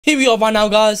Here we are right now,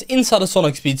 guys, inside of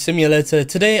Sonic Speed Simulator.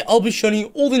 Today I'll be showing you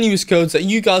all the newest codes that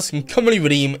you guys can currently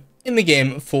redeem in the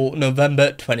game for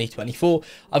November 2024.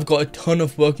 I've got a ton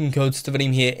of working codes to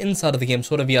redeem here inside of the game,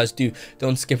 so whatever you guys do,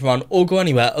 don't skip around or go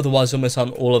anywhere, otherwise you'll miss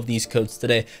on all of these codes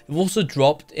today. We've also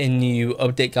dropped a new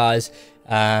update, guys,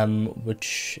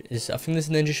 which is, I think, this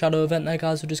Ninja Shadow event there,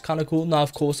 guys, which is kind of cool. Now,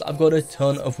 of course, I've got a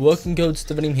ton of working codes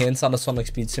to redeem here inside of Sonic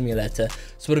Speed Simulator,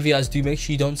 so whatever you guys do, make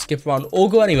sure you don't skip around or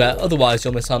go anywhere, otherwise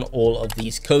you'll miss on all of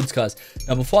these codes, guys.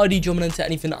 Now, before I do jump into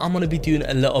anything, I'm going to be doing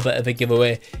a little bit of a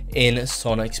giveaway in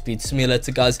Sonic Speed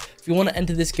Simulator, guys. If you want to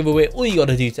enter this giveaway, all you got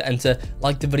to do to enter,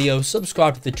 like the video,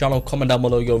 subscribe to the channel, comment down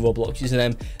below your Roblox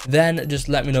username, then just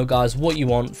let me know, guys, what you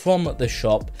want from the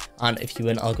shop, and if you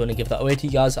win, I'm going to give that away to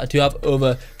you guys. I do have over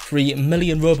 3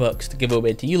 million Robux to give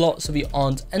away to you lot, so if you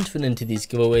aren't entering into these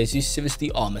giveaways, you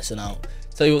seriously are missing out.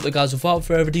 Tell you what, the guys, without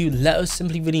further ado, let us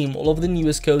simply redeem all of the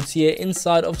newest codes here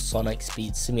inside of Sonic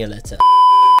Speed Simulator.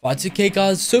 Right, okay,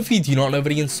 guys, so if you do not know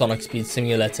already in Sonic Speed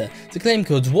Simulator, to claim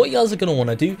codes, what you guys are going to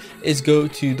want to do is go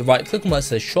to the right, click on where it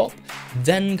says shop,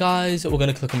 then, guys, we're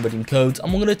going to click on redeem codes,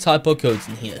 and we're going to type our codes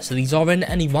in here. So these are in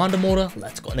any random order.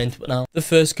 Let's get into it now. The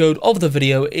first code of the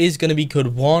video is going to be code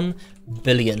 1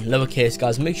 billion, lowercase,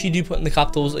 guys. Make sure you do put in the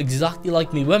capitals exactly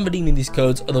like me when redeeming these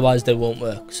codes, otherwise they won't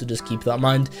work, so just keep that in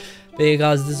mind. But yeah,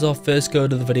 guys, this is our first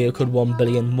code of the video, code 1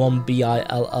 billion, 1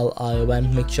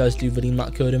 billion. Make sure you guys do redeem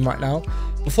that code in right now.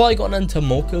 Before I got into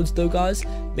more codes though, guys,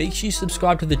 make sure you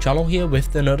subscribe to the channel here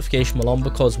with the notification bell on,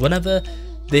 because whenever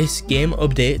this game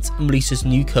updates and releases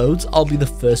new codes, I'll be the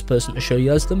first person to show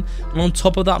you guys them. And on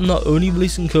top of that, I'm not only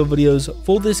releasing code videos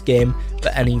for this game,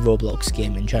 but any Roblox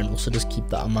game in general, so just keep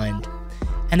that in mind.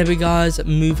 Anyway, guys,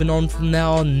 moving on from there,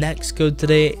 our next code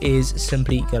today is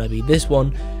simply gonna be this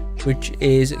one, which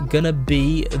is gonna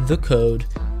be the code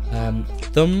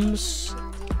thumbs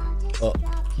up,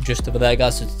 just over there,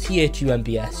 guys. So it's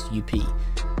THUMBSUP,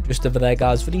 just over there,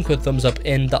 guys. Redeem code thumbs up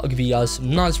in, that'll give you guys some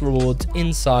nice rewards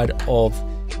inside of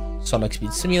Sonic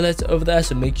Speed Simulator over there,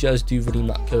 so make sure you guys do redeem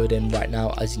that code in right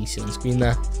now, as you can see on the screen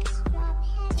there.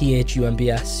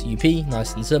 THUMBSUP,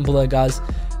 nice and simple there, guys.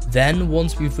 Then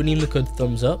once we've redeemed the code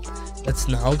thumbs up, let's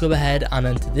now go ahead and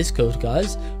enter this code,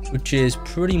 guys, which is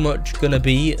pretty much gonna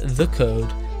be the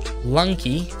code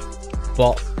Lanky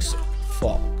Box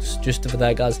Fox, just over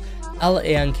there, guys.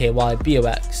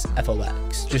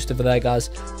 LANKYBOXFOX, just over there, guys.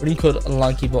 Redeem code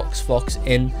Lanky Box Fox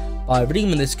in. By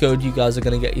redeeming this code, you guys are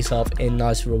going to get yourself a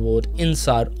nice reward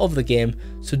inside of the game,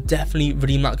 so definitely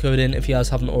redeem that code in if you guys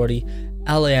haven't already.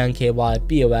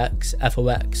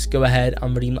 LANKYBOXFOX, go ahead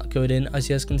and redeem that code in, as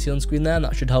you guys can see on screen there, and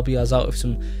that should help you guys out with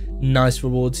some nice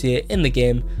rewards here in the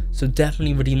game, so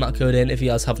definitely redeem that code in if you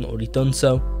guys haven't already done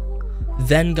so.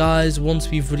 Then, guys,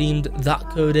 once we've redeemed that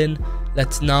code in,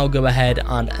 let's now go ahead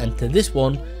and enter this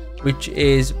one, which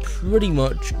is pretty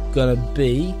much gonna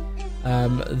be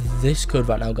this code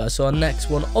right now, guys. So our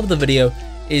next one of the video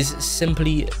is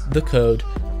simply the code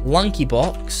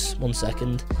LankyBox,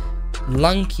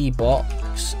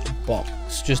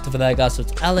 LankyBox, just over there, guys. So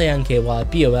it's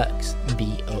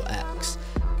LANKYBOXBOX.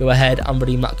 Go ahead and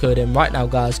redeem that code in right now,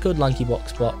 guys, code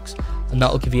LankyBox, and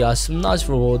that'll give you guys some nice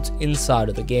rewards inside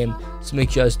of the game, so make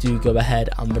sure you guys do go ahead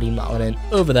and redeem that one in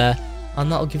over there,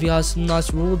 and that'll give you guys some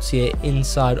nice rewards here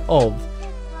inside of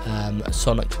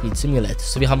Sonic Speed Simulator.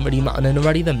 So if you haven't redeemed that one in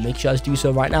already, then make sure you guys do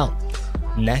so right now.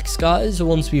 Next, guys,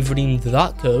 once we've redeemed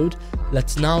that code,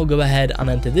 let's now go ahead and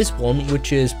enter this one,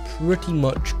 which is pretty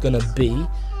much gonna be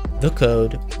the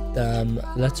code.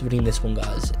 Let's redeem this one,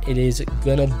 guys. It is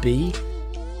gonna be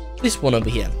this one over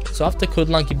here. So after code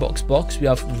LankyBox, we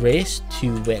have race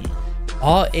to win,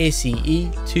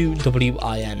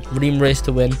 RACE2WIN, redeem race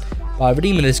to win. By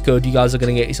redeeming this code, you guys are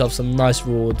going to get yourself some nice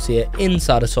rewards here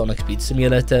inside of Sonic Speed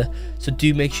Simulator, so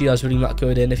do make sure you guys redeem that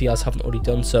code in if you guys haven't already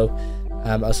done so,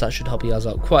 as that should help you guys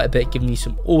out quite a bit, giving you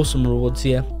some awesome rewards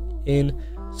here in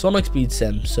Sonic Speed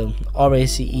Sim. So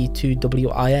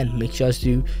RACE2WIN, make sure you guys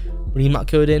do redeem that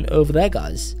code in over there,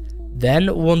 guys. Then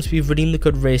once we've redeemed the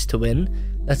code race to win,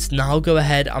 let's now go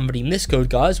ahead and redeem this code,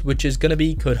 guys, which is going to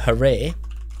be code Hooray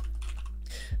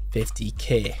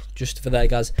 50k, just over there,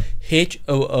 guys.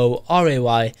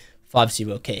 HOORAY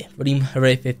 50k. Redeem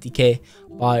Hooray 50k.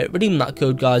 By redeeming that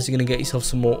code, guys, you're going to get yourself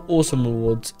some more awesome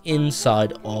rewards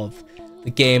inside of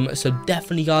the game, so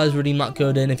definitely, guys, redeem that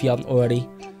code in if you haven't already.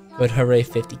 Code Hooray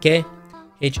 50k,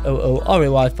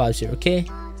 HOORAY 50k.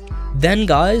 Then,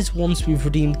 guys, once we've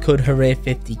redeemed code Hooray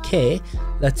 50k,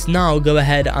 let's now go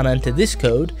ahead and enter this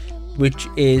code, which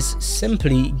is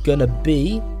simply gonna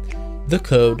be the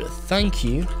code Thank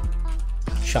You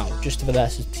Chow, just over there.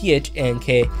 So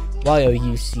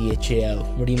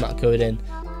THANKYOUCHAO, redeem that code in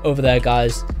over there,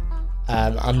 guys.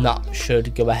 and that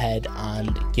should go ahead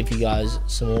and give you guys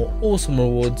some more awesome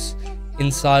rewards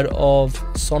inside of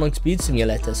Sonic Speed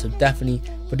Simulator. So definitely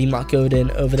redeem that code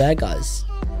in over there, guys.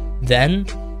 Then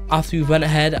after we went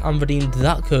ahead and redeemed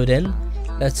that code in,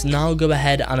 let's now go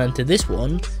ahead and enter this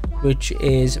one, which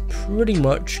is pretty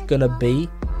much gonna be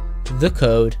the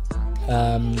code.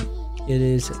 It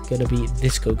is gonna be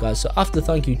this code, guys. So after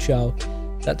thank you, ciao,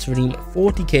 let's redeem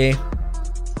 40k.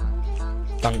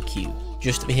 Thank you.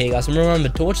 Just to be here, guys, and remember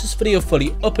to watch this video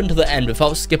fully up until the end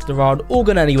without skipping around or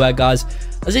going anywhere, guys,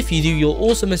 as if you do, you'll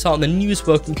also miss out on the newest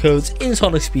working codes in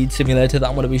Sonic Speed Simulator that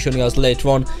I'm going to be showing you guys later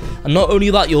on. And not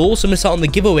only that, you'll also miss out on the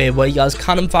giveaway where you guys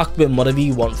can in fact win whatever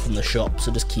you want from the shop,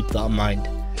 so just keep that in mind.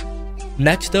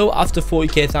 Next though, after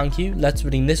 40k thank you, let's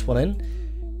redeem this one in,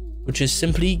 which is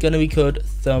simply going to be code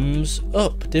thumbs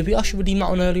up. Did we actually redeem that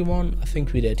one earlier on? I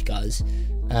think we did, guys.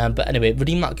 But anyway,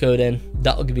 redeem that code in.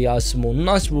 That'll give you guys some more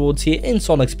nice rewards here in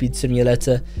Sonic Speed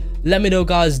Simulator. Let me know,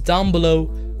 guys, down below,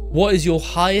 what is your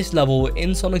highest level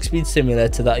in Sonic Speed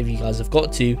Simulator that you guys have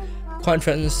got to. Quite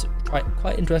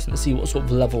interesting to see what sort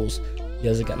of levels you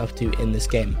guys are getting up to in this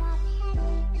game.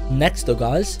 Next though,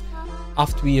 guys,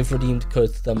 after we have redeemed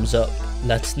code thumbs up,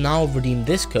 let's now redeem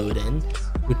this code in,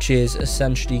 which is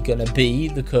essentially going to be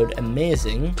the code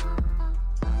amazing.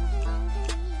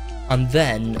 And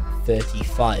then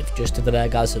 35, just over there,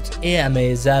 guys. So it's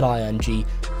AMAZING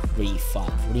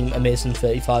 35. Redeem Amazing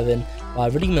 35 in. By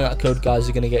redeeming that code, guys,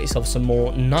 you're going to get yourself some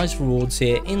more nice rewards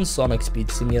here in Sonic Speed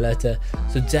Simulator.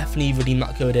 So definitely redeem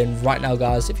that code in right now,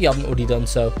 guys, if you haven't already done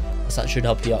so, as that should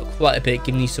help you out quite a bit,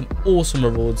 giving you some awesome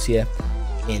rewards here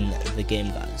in the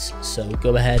game, guys. So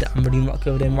go ahead and redeem that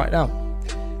code in right now.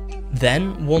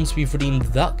 Then once we've redeemed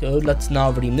that code, let's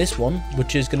now redeem this one,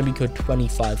 which is going to be code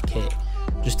 25k.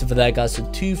 Just over there, guys. So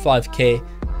 25k,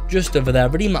 just over there.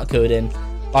 Redeem that code in.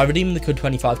 By redeeming the code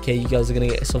 25k, you guys are going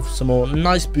to get yourself some more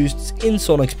nice boosts in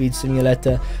Sonic Speed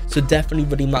Simulator. So definitely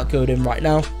redeem that code in right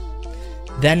now.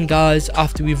 Then, guys,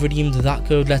 after we've redeemed that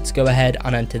code, let's go ahead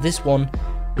and enter this one,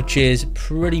 which is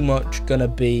pretty much going to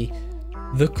be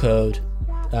the code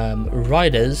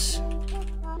Riders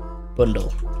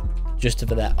Bundle. Just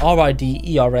over there.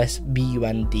 RIDERSBUNDLE.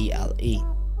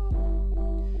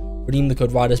 Redeem the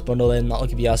code Riders Bundle in. That'll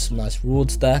give you guys some nice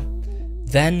rewards there.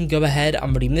 Then go ahead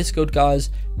and redeem this code,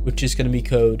 guys, which is going to be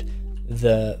code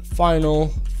The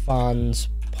Final Fans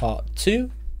Part 2.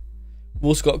 We've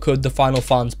also got code The Final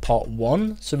Fans Part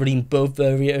 1. So redeem both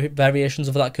variations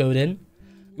of that code in.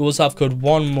 You also have code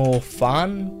One More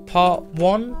Fan Part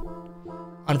 1.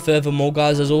 And furthermore,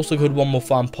 guys, there's also code One More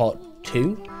Fan Part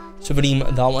 2. So redeem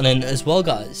that one in as well,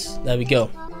 guys. There we go.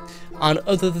 And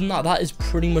other than that, that is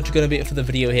pretty much going to be it for the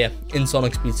video here in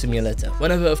Sonic Speed Simulator.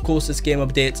 Whenever, of course, this game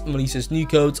updates and releases new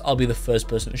codes, I'll be the first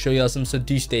person to show you guys them, so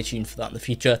do stay tuned for that in the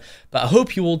future. But I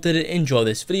hope you all did enjoy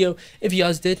this video. If you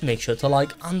guys did, make sure to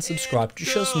like and subscribe to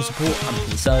show some support, and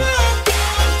peace out.